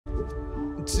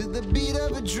to the beat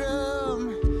of a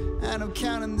drum, and I'm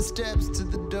counting the steps to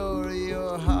the door of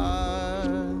your heart.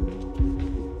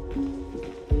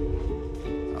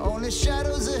 Only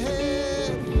shadows ahead,